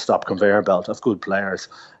non-stop conveyor belt of good players.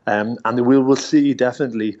 And we will see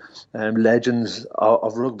definitely legends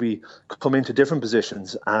of rugby come into different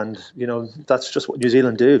positions. And, that's just what New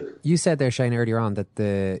Zealand do. You said there, Shane, earlier on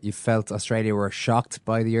that you felt Australia were shocked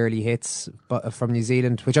by the early hits from New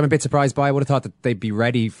Zealand, which I'm a bit surprised by. I would have thought that they'd be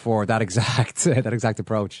ready for that exact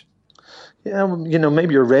approach. Yeah,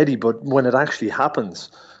 maybe you're ready, but when it actually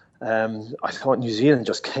happens... I thought New Zealand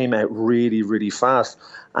just came out really, really fast.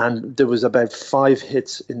 And there was about 5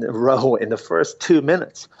 hits in a row in the first 2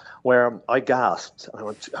 minutes where I gasped. I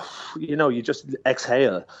went, you just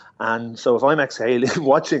exhale. And so if I'm exhaling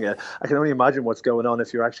watching it, I can only imagine what's going on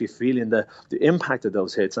if you're actually feeling the impact of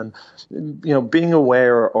those hits. And, being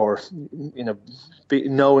aware or,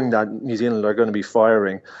 knowing that New Zealand are going to be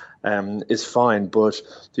firing is fine. But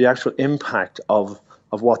the actual impact of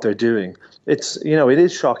what they're doing, it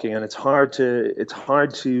is shocking, and it's hard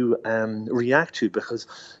to react to, because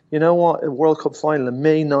a World Cup final, it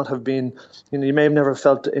may not have been, you may have never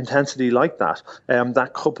felt intensity like that.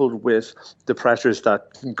 That coupled with the pressures that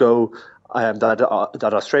go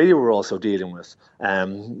that Australia were also dealing with,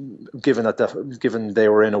 given they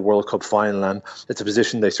were in a World Cup final, and it's a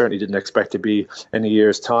position they certainly didn't expect to be in a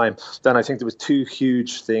year's time. Then I think there was 2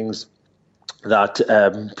 huge things that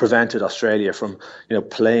prevented Australia from,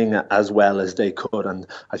 playing as well as they could. And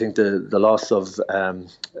I think the loss of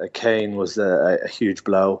Kane was a huge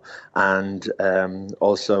blow, and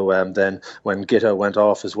also then when Gito went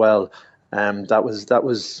off as well, that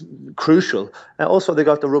was crucial. Also, they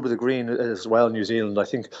got the rub of the green as well. New Zealand, I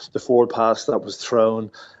think the forward pass that was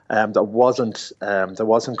thrown, that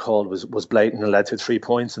wasn't called, was blatant and led to 3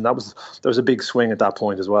 points, and there was a big swing at that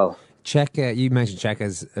point as well. Cheika, you mentioned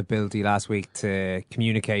Cheika's ability last week to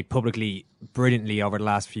communicate publicly brilliantly over the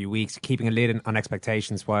last few weeks, keeping a lid on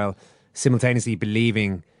expectations while simultaneously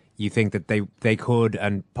believing you think that they could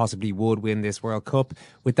and possibly would win this World Cup.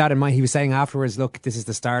 With that in mind, he was saying afterwards, look, this is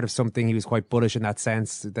the start of something. He was quite bullish in that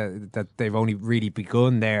sense, that they've only really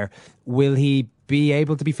begun there. Will he be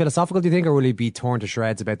able to be philosophical, do you think, or will he be torn to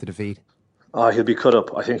shreds about the defeat? Oh, he'll be cut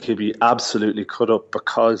up. I think he'll be absolutely cut up,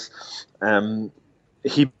 because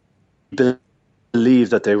he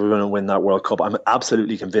believed that they were going to win that World Cup. I'm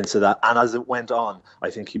absolutely convinced of that. And as it went on, I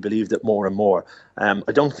think he believed it more and more.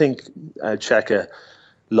 I don't think Cheika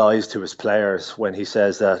lies to his players when he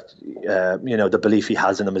says that, the belief he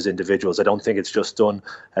has in them as individuals. I don't think it's just done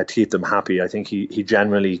to keep them happy. I think he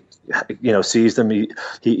generally, sees them. He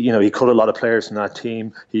cut a lot of players in that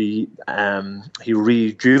team. He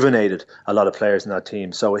rejuvenated a lot of players in that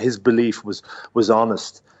team. So his belief was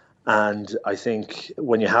honest. And I think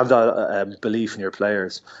when you have that belief in your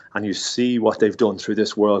players, and you see what they've done through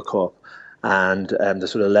this World Cup, and the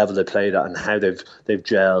sort of level they played at, and how they've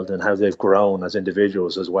gelled and how they've grown as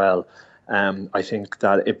individuals as well, I think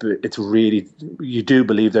that it's really, you do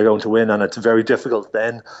believe they're going to win, and it's very difficult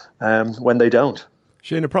then when they don't.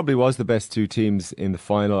 Shane, it probably was the best 2 teams in the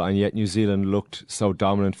final, and yet New Zealand looked so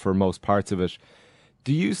dominant for most parts of it.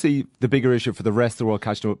 Do you see the bigger issue for the rest of the world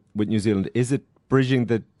catching up with New Zealand? Is it bridging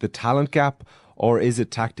the talent gap, or is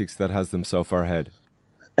it tactics that has them so far ahead?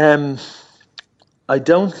 I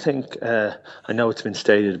don't think, I know it's been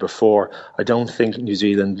stated before, I don't think New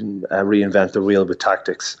Zealand reinvent the wheel with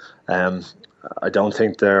tactics. I don't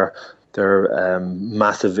think they're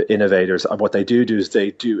massive innovators. What they do is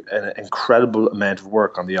they do an incredible amount of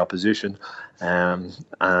work on the opposition,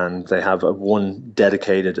 and they have one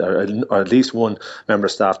dedicated, or at least one member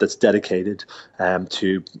of staff that's dedicated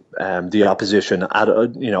to the opposition at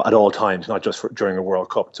all times, not just during a World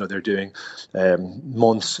Cup. So they're doing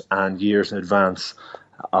months and years in advance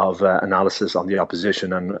of analysis on the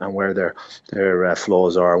opposition and where their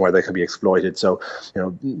flaws are and where they can be exploited. So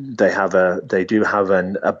they do have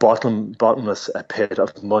a bottomless pit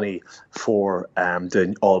of money for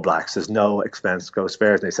the All Blacks. There's no expense goes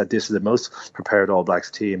spared. And they said this is the most prepared All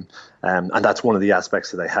Blacks team, and that's one of the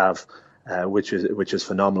aspects that they have, which is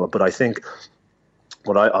phenomenal. But I think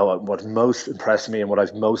what most impressed me and what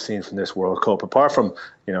I've most seen from this World Cup, apart from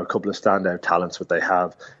a couple of standout talents, what they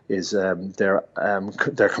have is their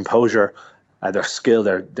composure, their skill,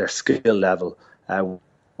 their skill level,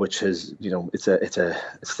 which is it's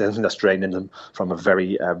something that's drained in them from a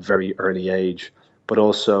very early age. But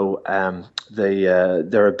also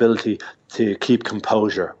their ability to keep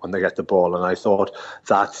composure when they get the ball. And I thought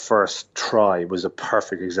that first try was a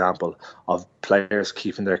perfect example of players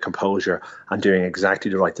keeping their composure and doing exactly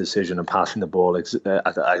the right decision and passing the ball at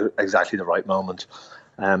exactly the right moment.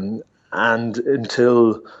 And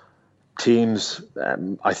until teams,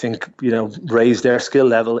 I think, raise their skill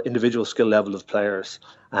level, individual skill level of players,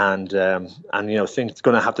 and think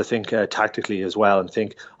going to have to think tactically as well, and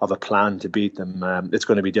think of a plan to beat them. It's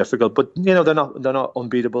going to be difficult, but they're not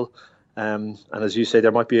unbeatable. And as you say,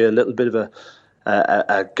 there might be a little bit of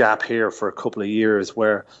a gap here for a couple of years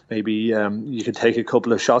where maybe you could take a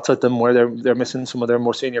couple of shots at them where they're missing some of their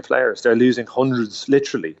more senior players. They're losing hundreds,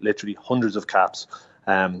 literally hundreds of caps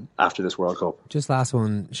after this World Cup. Just last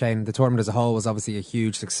one, Shane. The tournament as a whole was obviously a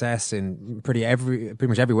huge success in pretty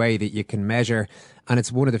much every way that you can measure, and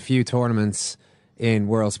it's one of the few tournaments in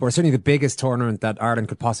world sport, certainly the biggest tournament that Ireland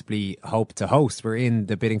could possibly hope to host. We're in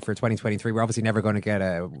the bidding for 2023. We're obviously never going to get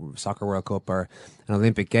a Soccer World Cup or an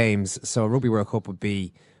Olympic Games, so a Rugby World Cup would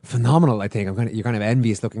be phenomenal, I think. You're kind of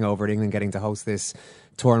envious looking over at England getting to host this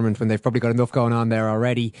tournament when they've probably got enough going on there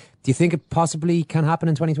already. Do you think it possibly can happen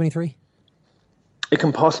in 2023? It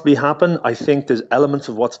can possibly happen. I think there's elements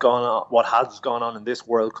of what has gone on in this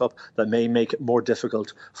World Cup that may make it more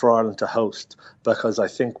difficult for Ireland to host, because I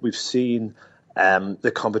think we've seen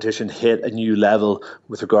the competition hit a new level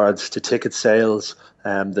with regards to ticket sales,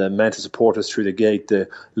 the amount of supporters through the gate,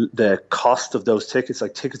 the cost of those tickets.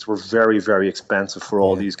 Like, tickets were very, very expensive for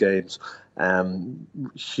all these games,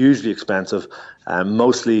 hugely expensive,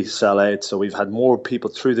 mostly sell out. So we've had more people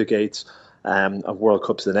through the gates of World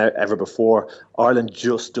Cups than ever before. Ireland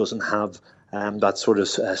just doesn't have that sort of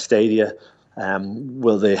stadia.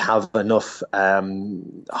 Will they have enough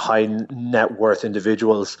high net worth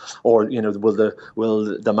individuals, or will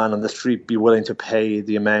the man on the street be willing to pay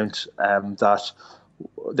the amount that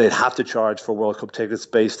they'd have to charge for World Cup tickets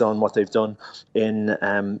based on what they've done in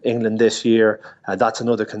England this year? That's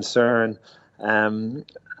another concern.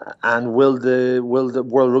 And will the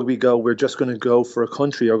World Rugby go, we're just going to go for a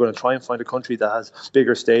country, or going to try and find a country that has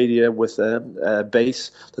bigger stadia with a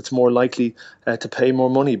base that's more likely to pay more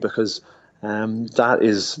money? Because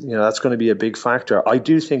that's going to be a big factor. I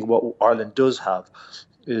do think what Ireland does have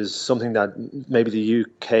is something that maybe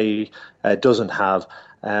the UK doesn't have.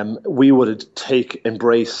 We would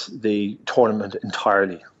embrace the tournament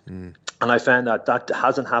entirely. And I found that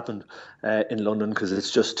hasn't happened in London, because it's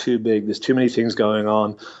just too big. There's too many things going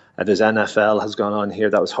on. There's NFL has gone on here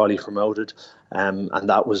that was highly promoted, and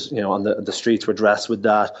that was, on the streets were dressed with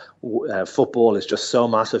that. Football is just so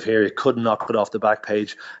massive here. You could knock it off the back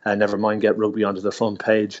page, never mind get rugby onto the front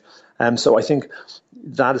page. So I think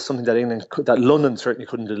that is something that London certainly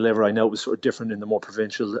couldn't deliver. I know it was sort of different in the more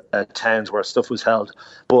provincial towns where stuff was held,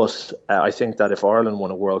 but I think that if Ireland won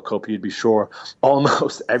a World Cup, you'd be sure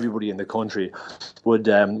almost everybody in the country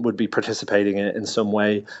would be participating in it in some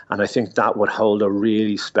way, and I think that would hold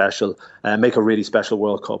make a really special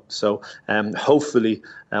World Cup. So hopefully,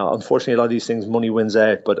 unfortunately, a lot of these things, money wins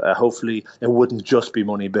out, but hopefully it wouldn't just be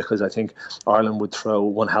money, because I think Ireland would throw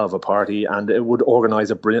one hell of a party, and it would organise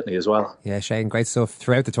it brilliantly as well. Yeah, Shane, great stuff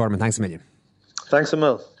throughout the tournament. Thanks a million. Thanks a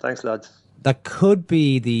mil. Thanks, lads. That could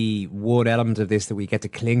be the one element of this that we get to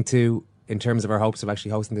cling to in terms of our hopes of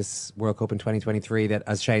actually hosting this World Cup in 2023, that,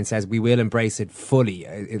 as Shane says, we will embrace it fully.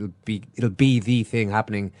 It'll be the thing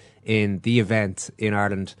happening in the event in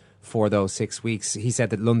Ireland for those 6 weeks. He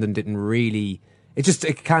said that London didn't really...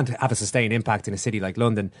 It can't have a sustained impact in a city like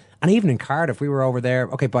London. And even in Cardiff, we were over there.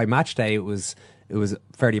 Okay, by match day, it was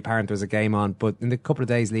fairly apparent there was a game on, but in the couple of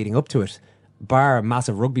days leading up to it, bar a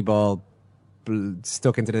massive rugby ball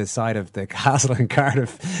stuck into the side of the castle in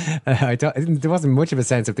Cardiff, there wasn't much of a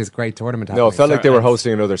sense of this great tournament happening. No, it felt like they were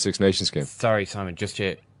hosting another Six Nations game. Simon,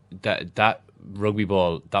 that rugby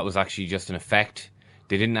ball, that was actually just an effect.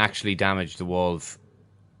 They didn't actually damage the walls.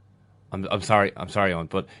 I'm sorry, Owen,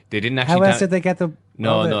 but they didn't actually... How else did they get the...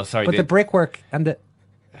 sorry. But the brickwork and the...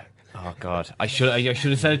 Oh, God. I should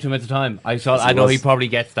have said it to him at the time. I know he probably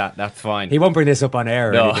gets that. That's fine. He won't bring this up on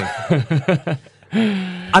air or anything.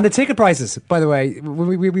 And the ticket prices, by the way,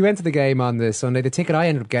 we went to the game on the Sunday. The ticket I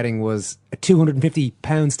ended up getting was a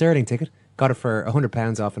 £250 sterling ticket. Got it for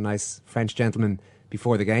 £100 off a nice French gentleman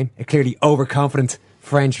before the game. A clearly overconfident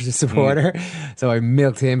French supporter. So I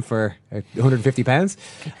milked him for £150.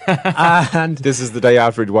 And this is the day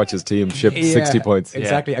after he'd watch his team ship 60 points.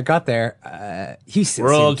 Exactly. I got there.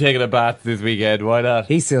 We're all taking a bath this weekend. Why not?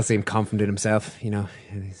 He still seemed confident in himself.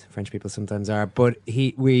 These French people sometimes are. But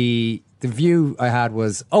the view I had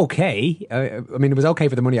was okay. I mean, it was okay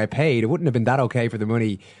for the money I paid. It wouldn't have been that okay for the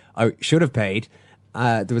money I should have paid.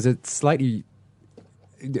 There was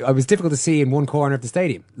I was difficult to see in one corner of the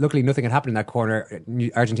stadium. Luckily, nothing had happened in that corner.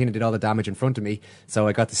 Argentina did all the damage in front of me, so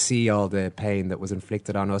I got to see all the pain that was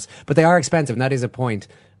inflicted on us. But they are expensive, and that is a point.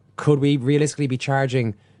 Could we realistically be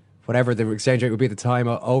charging whatever the exchange rate would be at the time,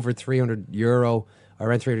 over €300 or or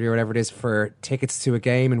around 300 or whatever it is for tickets to a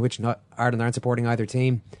game in which Ireland aren't supporting either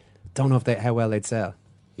team. Don't know how well they'd sell.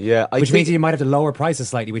 Yeah, which means you might have to lower prices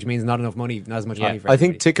slightly, which means not as much money for everybody. I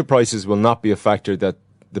think ticket prices will not be a factor that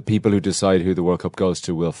the people who decide who the World Cup goes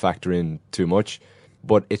to will factor in too much,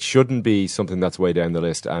 but it shouldn't be something that's way down the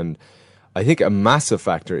list. And I think a massive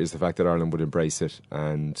factor is the fact that Ireland would embrace it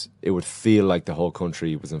and it would feel like the whole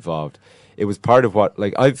country was involved. It was part of what,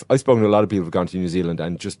 like, I've spoken to a lot of people who've gone to New Zealand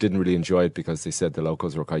and just didn't really enjoy it because they said the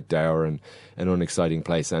locals were quite dour and an unexciting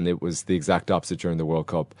place, and it was the exact opposite during the World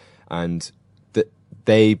Cup. And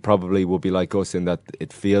they probably will be like us in that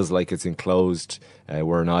it feels like it's enclosed,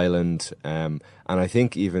 we're an island, and I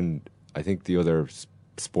think the other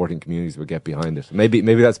sporting communities will get behind it. Maybe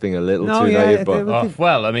that's being a little too naive, but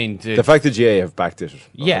the fact that GA have backed it.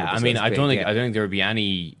 Yeah, I mean, I don't think there would be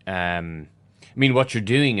any. I mean, what you're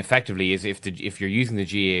doing effectively is if you're using the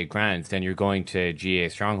GA grounds, then you're going to GA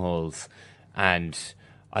strongholds, and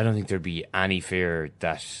I don't think there'd be any fear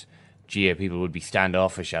that GA people would be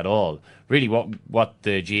standoffish at all. Really, what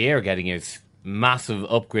the GA are getting is massive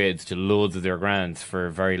upgrades to loads of their grounds for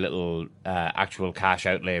very little actual cash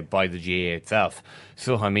outlay by the GA itself.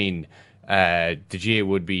 So, I mean, the GA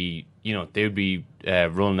would be, they would be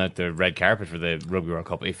rolling out the red carpet for the Rugby World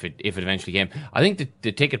Cup if it eventually came. I think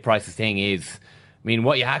the ticket prices thing is, I mean,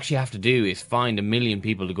 what you actually have to do is find 1 million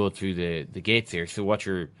people to go through the gates here. So what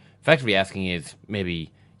you're effectively asking is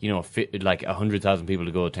maybe, like 100,000 people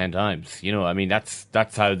to go 10 times. I mean, that's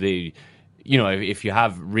how they, if you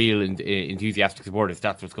have real enthusiastic supporters,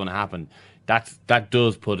 that's what's going to happen. That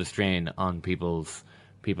does put a strain on people's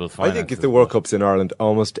finances. I think if the World Cup's in Ireland,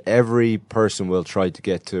 almost every person will try to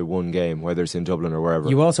get to one game, whether it's in Dublin or wherever.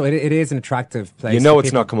 You also, it is an attractive place.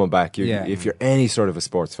 It's not coming back. If you're any sort of a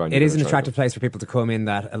sports fan, it is an attractive place for people to come in.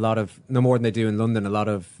 That no more than they do in London, a lot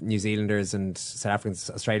of New Zealanders and South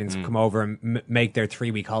Africans, Australians come over and make their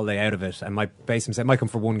 3-week holiday out of it, and might come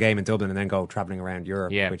for one game in Dublin and then go travelling around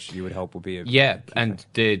Europe, which you would hope would be and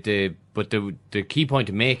the key point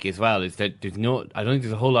to make as well is that I don't think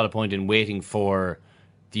there's a whole lot of point in waiting for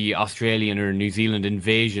the Australian or New Zealand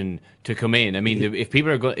invasion to come in. I mean,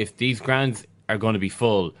 if these grounds are going to be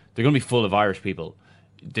full, they're going to be full of Irish people.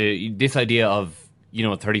 This idea of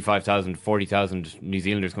 35,000, 40,000 New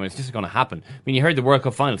Zealanders coming, it's just going to happen. I mean, you heard the World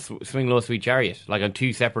Cup final, Swing Low, Sweet Chariot, like on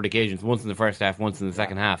 2 separate occasions, once in the first half, once in the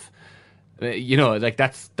second half. Like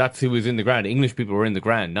that's who was in the ground. English people were in the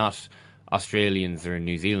ground, not Australians or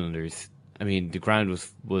New Zealanders. I mean, the ground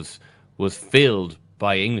was filled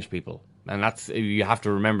by English people. And you have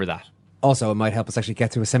to remember that. Also, it might help us actually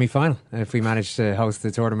get to a semi-final if we manage to host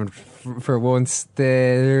the tournament for once.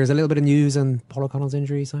 There's a little bit of news on Paul O'Connell's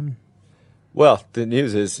injury, Simon. Well, the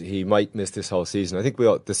news is he might miss this whole season. I think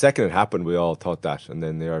the second it happened, we all thought that, and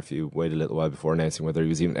then the RFU waited a little while before announcing whether he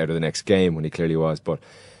was even out of the next game, when he clearly was. But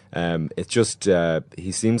it's just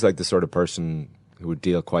he seems like the sort of person who would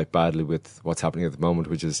deal quite badly with what's happening at the moment,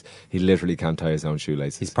 which is he literally can't tie his own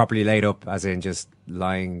shoelaces. He's properly laid up, as in just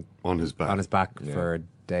lying on his back for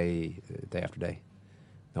day after day.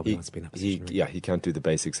 Nobody wants to be in that position. He can't do the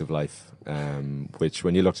basics of life, which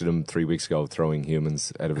when you looked at him 3 weeks ago throwing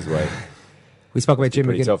humans out of his way. We spoke about Jim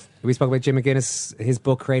McGuinness, his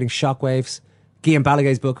book Creating Shockwaves, Guillaume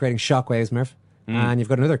Balaguer's book Creating Shockwaves, Murph, and you've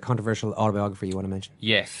got another controversial autobiography you want to mention.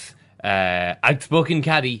 Yes, outspoken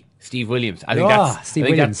caddy Steve Williams. I think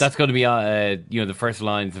that's going to be the first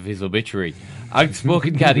lines of his obituary.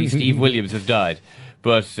 Outspoken caddy Steve Williams has died,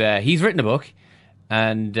 but he's written a book,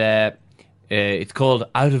 and it's called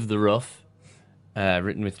Out of the Rough,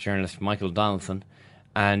 written with journalist Michael Donaldson,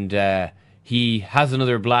 and he has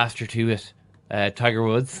another blaster to it. Tiger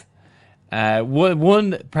Woods.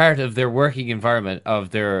 One part of their working environment,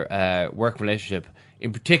 of their work relationship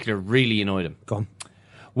in particular, really annoyed him. Go on.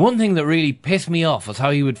 One thing that really pissed me off was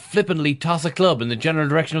how he would flippantly toss a club in the general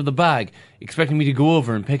direction of the bag, expecting me to go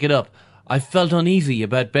over and pick it up. I felt uneasy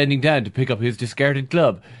about bending down to pick up his discarded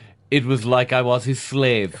club. It was like I was his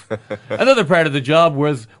slave. Another part of the job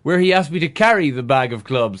was where he asked me to carry the bag of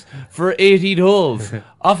clubs for 18 holes,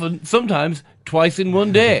 sometimes twice in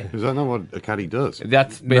one day. Is that not what a caddy does?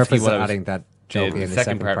 That's basically what I was adding that joke in. The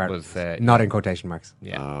second part was not in quotation marks.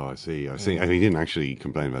 Yeah. Oh, I see. I mean, he didn't actually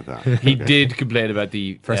complain about that. He did complain about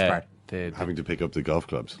the first part, having to pick up the golf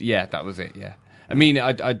clubs. Yeah, that was it. Yeah, I mean,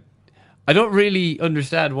 I don't really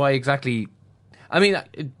understand why exactly. I mean,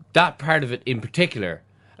 that part of it in particular.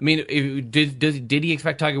 I mean, did he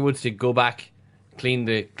expect Tiger Woods to go back, clean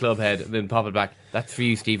the club head, and then pop it back? That's for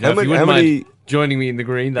you, Steve. Now, if you wouldn't mind joining me in the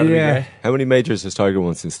green, that'd be great. How many majors has Tiger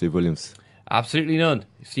won since Steve Williams? Absolutely none.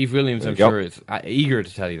 Steve Williams, I'm sure, is eager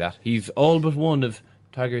to tell you that. He's all but one of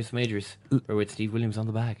Tigers Majors. We're with Steve Williams on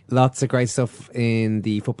the bag. Lots of great stuff in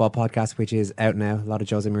the football podcast, which is out now. A lot of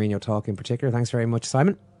Jose Mourinho talk in particular. Thanks very much,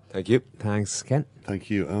 Simon. Thank you. Thanks, Ken. Thank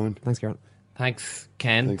you, Owen. Thanks, Kieran. Thanks,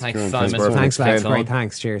 Ken. Thanks, Kieran. Simon. Thanks, lads. Ken. Great,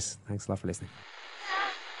 thanks. Cheers. Thanks a lot for listening.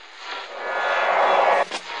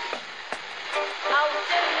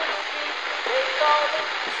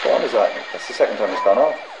 What fun is that? That's the second time it's gone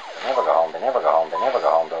off. They never go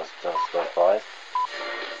home, those boys.